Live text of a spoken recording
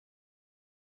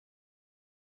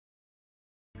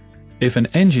If an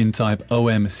engine type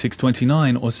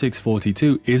OM629 or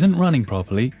 642 isn't running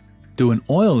properly, do an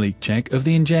oil leak check of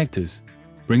the injectors.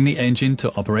 Bring the engine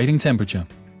to operating temperature.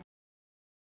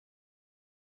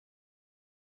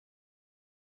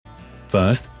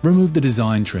 First, remove the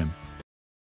design trim.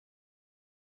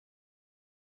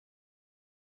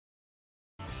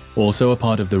 Also, a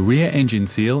part of the rear engine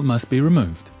seal must be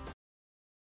removed.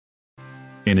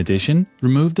 In addition,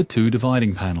 remove the two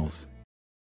dividing panels.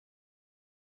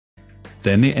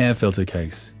 Then the air filter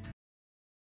case.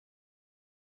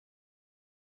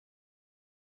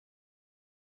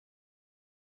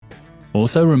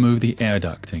 Also remove the air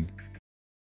ducting.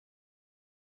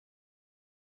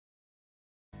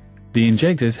 The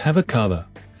injectors have a cover.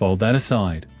 Fold that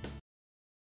aside.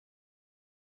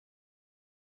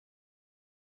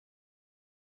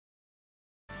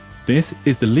 This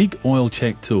is the leak oil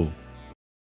check tool.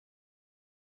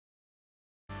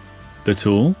 The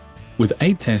tool, with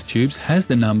 8 test tubes, has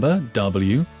the number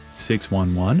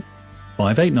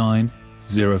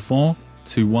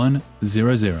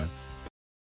W611-589-042100.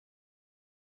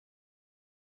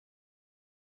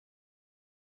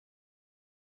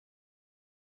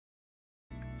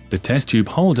 The test tube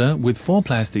holder with 4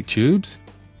 plastic tubes,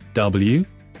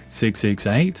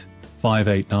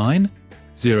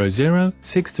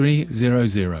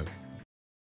 W668-589-006300.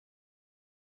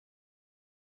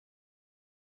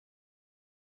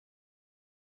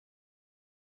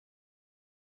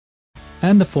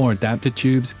 And the 4 adapter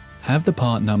tubes have the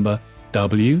part number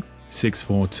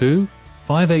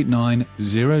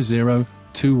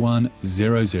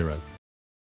W642-589-002100.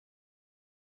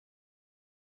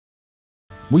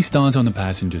 We start on the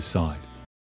passenger's side.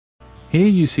 Here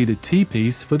you see the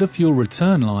T-piece for the fuel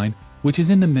return line, which is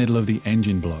in the middle of the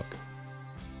engine block.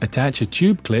 Attach a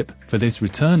tube clip for this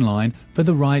return line for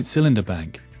the right cylinder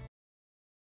bank.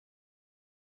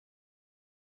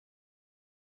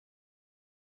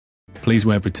 Please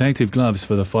wear protective gloves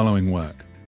for the following work.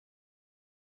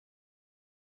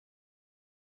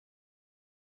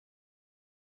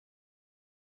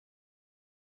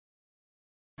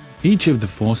 Each of the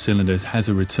 4 cylinders has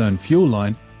a return fuel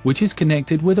line which is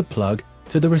connected with a plug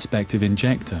to the respective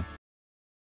injector.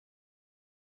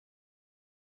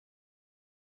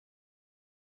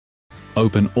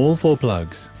 Open all 4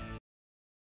 plugs.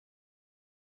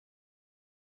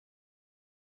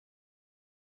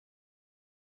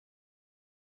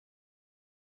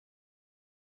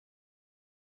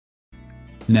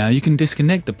 Now you can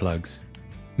disconnect the plugs.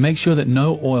 Make sure that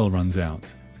no oil runs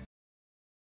out.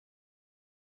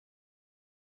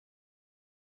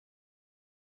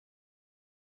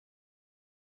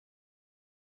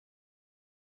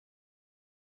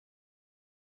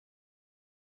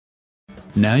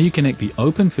 Now you connect the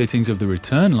open fittings of the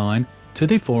return line to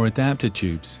the 4 adapter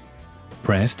tubes.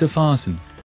 Press to fasten.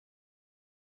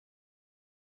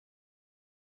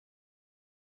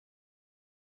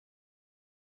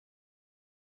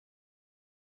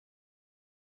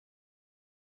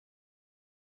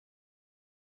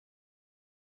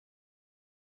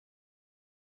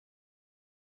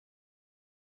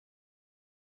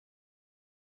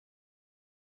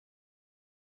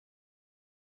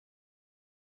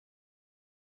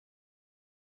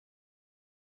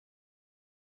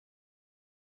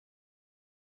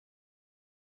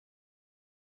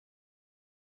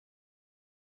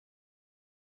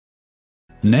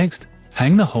 Next,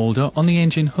 hang the holder on the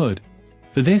engine hood.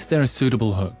 For this there are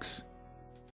suitable hooks.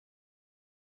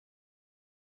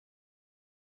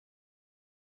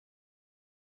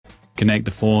 Connect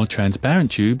the 4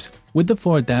 transparent tubes with the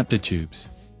 4 adapter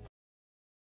tubes.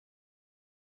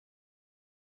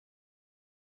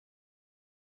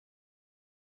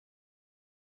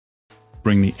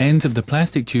 Bring the ends of the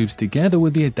plastic tubes together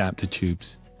with the adapter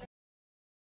tubes.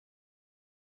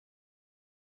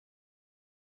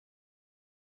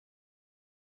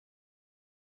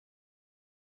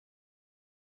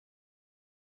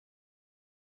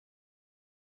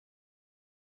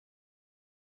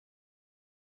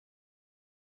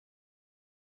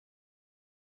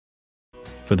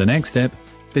 For the next step,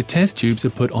 the test tubes are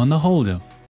put on the holder.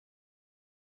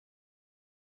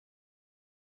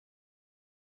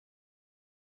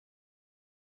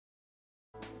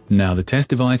 Now the test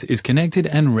device is connected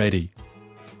and ready.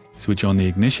 Switch on the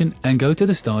ignition and go to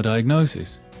the Star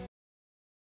Diagnosis.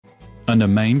 Under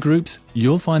Main Groups,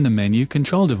 you'll find the menu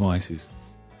Control Devices.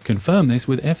 Confirm this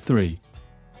with F3.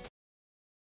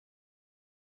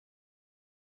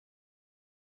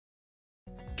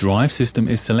 Drive system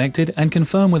is selected and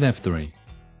confirm with F3.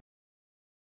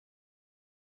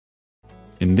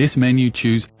 In this menu,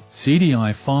 choose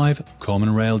CDI 5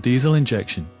 Common Rail Diesel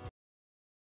Injection.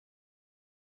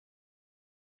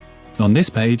 On this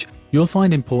page, you'll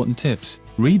find important tips.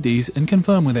 Read these and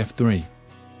confirm with F3.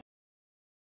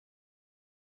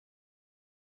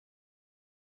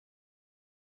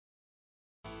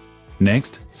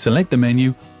 Next, select the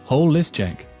menu Whole List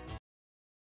Check.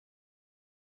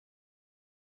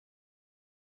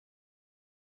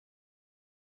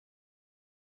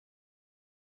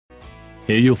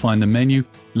 Here you'll find the menu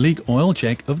Leak Oil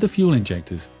Check of the fuel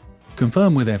injectors.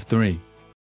 Confirm with F3.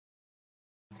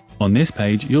 On this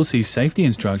page, you'll see safety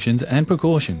instructions and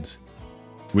precautions.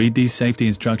 Read these safety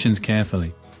instructions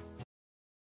carefully.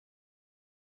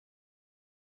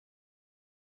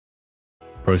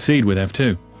 Proceed with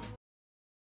F2.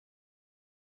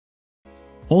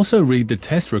 Also read the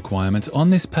test requirements on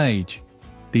this page.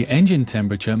 The engine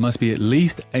temperature must be at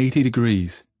least 80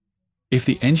 degrees. If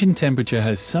the engine temperature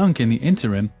has sunk in the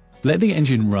interim, let the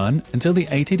engine run until the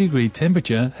 80-degree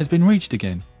temperature has been reached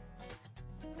again.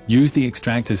 Use the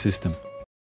extractor system.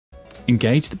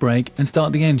 Engage the brake and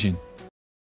start the engine.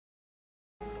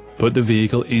 Put the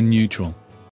vehicle in neutral.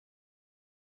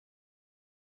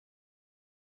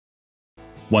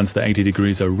 Once the 80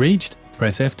 degrees are reached,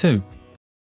 press F2.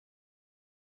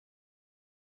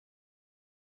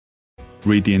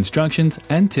 Read the instructions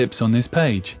and tips on this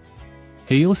page.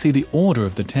 Here you'll see the order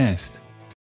of the test.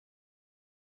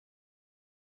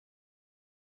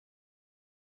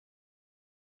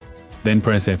 Then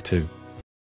press F2.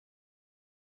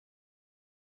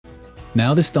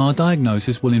 Now the start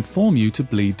diagnosis will inform you to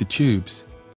bleed the tubes.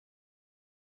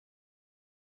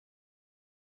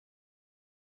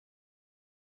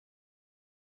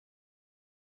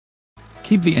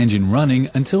 Keep the engine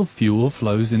running until fuel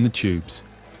flows in the tubes.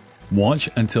 Watch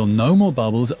until no more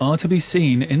bubbles are to be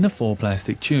seen in the 4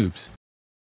 plastic tubes.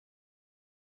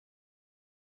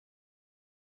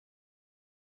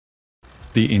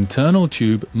 The internal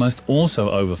tube must also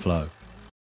overflow.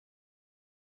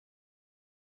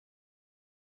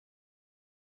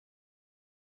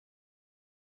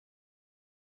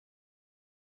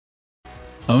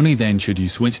 Only then should you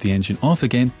switch the engine off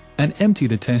again and empty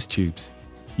the test tubes.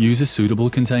 Use a suitable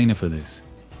container for this.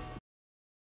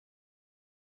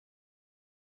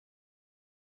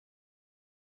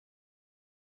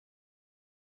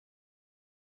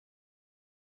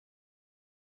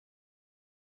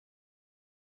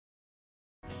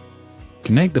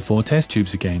 Connect the 4 test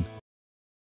tubes again.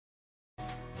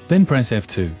 Then press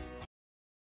F2.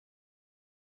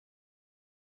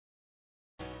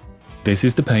 This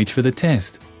is the page for the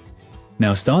test.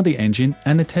 Now start the engine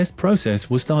and the test process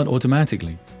will start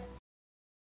automatically.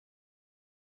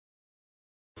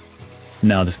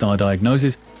 Now the start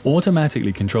diagnosis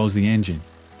automatically controls the engine.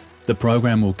 The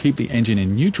program will keep the engine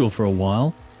in neutral for a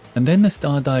while, and then the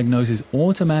start diagnosis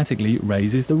automatically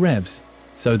raises the revs,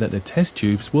 so that the test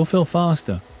tubes will fill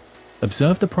faster.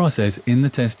 Observe the process in the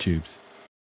test tubes.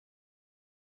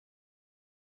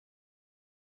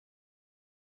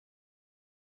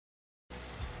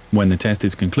 When the test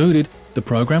is concluded, the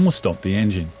program will stop the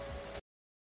engine.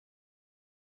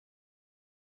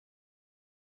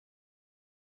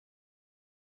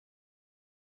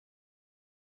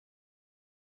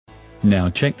 Now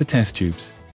check the test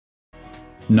tubes.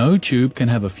 No tube can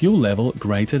have a fuel level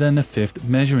greater than the 5th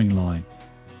measuring line.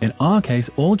 In our case,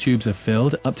 all tubes are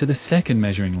filled up to the 2nd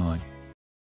measuring line.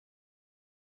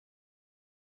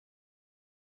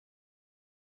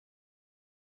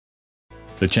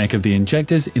 The check of the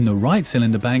injectors in the right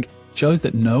cylinder bank shows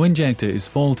that no injector is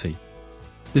faulty.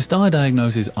 The star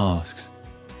diagnosis asks,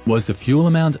 was the fuel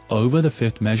amount over the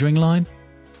 5th measuring line?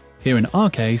 Here in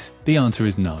our case, the answer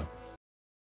is no.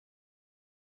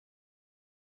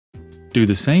 Do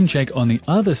the same check on the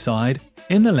other side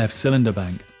in the left cylinder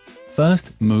bank.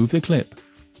 First, move the clip.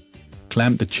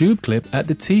 Clamp the tube clip at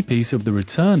the T-piece of the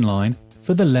return line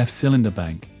for the left cylinder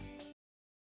bank.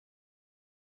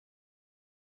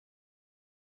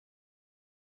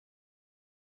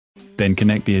 Then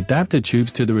connect the adapter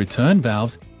tubes to the return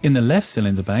valves in the left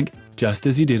cylinder bank, just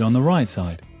as you did on the right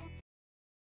side.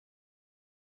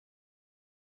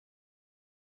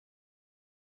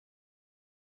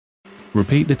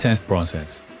 Repeat the test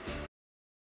process.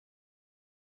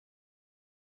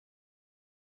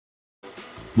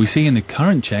 We see in the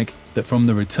current check that from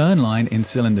the return line in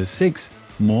cylinder 6,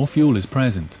 more fuel is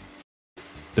present.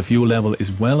 The fuel level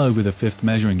is well over the 5th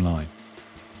measuring line.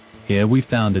 Here we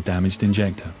found a damaged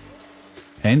injector.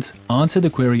 Hence, answer the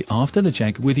query after the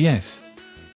check with yes.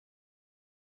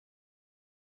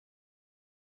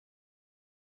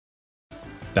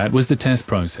 That was the test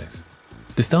process.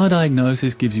 The star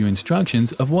diagnosis gives you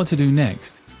instructions of what to do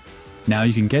next. Now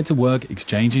you can get to work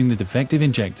exchanging the defective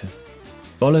injector.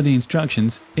 Follow the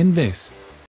instructions in this.